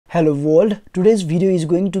Hello world, today's video is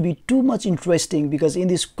going to be too much interesting because in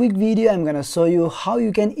this quick video I'm gonna show you how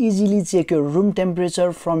you can easily check your room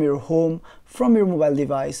temperature from your home, from your mobile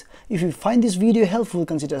device. If you find this video helpful,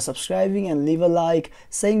 consider subscribing and leave a like.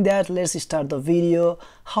 Saying that, let's start the video,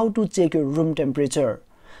 how to check your room temperature.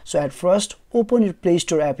 So at first, open your Play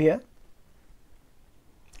Store app here.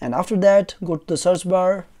 And after that, go to the search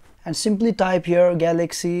bar and simply type here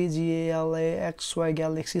Galaxy, Galaxy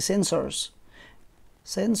Galaxy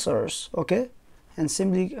sensors, okay, and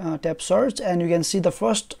simply tap search, and you can see the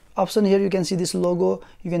first option here. You can see this logo.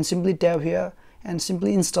 You can simply tap here and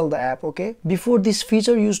simply install the app. Okay, before this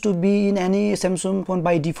feature used to be in any Samsung phone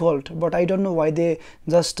by default, but I don't know why they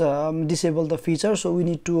just disable the feature, so we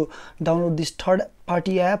need to download this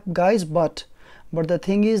third-party app, guys. But the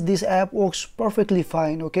thing is, this app works perfectly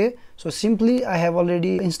fine. Okay, so simply I have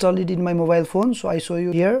already installed it in my mobile phone, so I show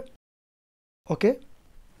you here. Okay,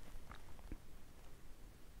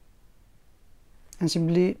 and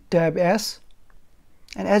simply tap S,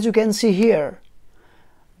 and as you can see here,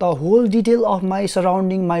 the whole detail of my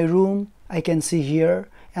surrounding, my room, I can see here.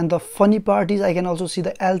 And the funny part is I can also see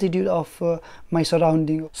the altitude of my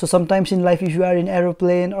surrounding. So sometimes in life, if you are in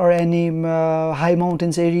aeroplane or any high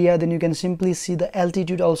mountains area, then you can simply see the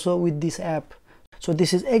altitude also with this app. So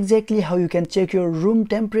this is exactly how you can check your room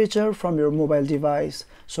temperature from your mobile device.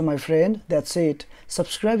 So my friend, that's it.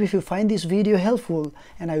 Subscribe if you find this video helpful,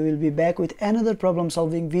 and I will be back with another problem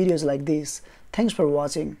solving videos like this. Thanks for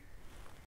watching.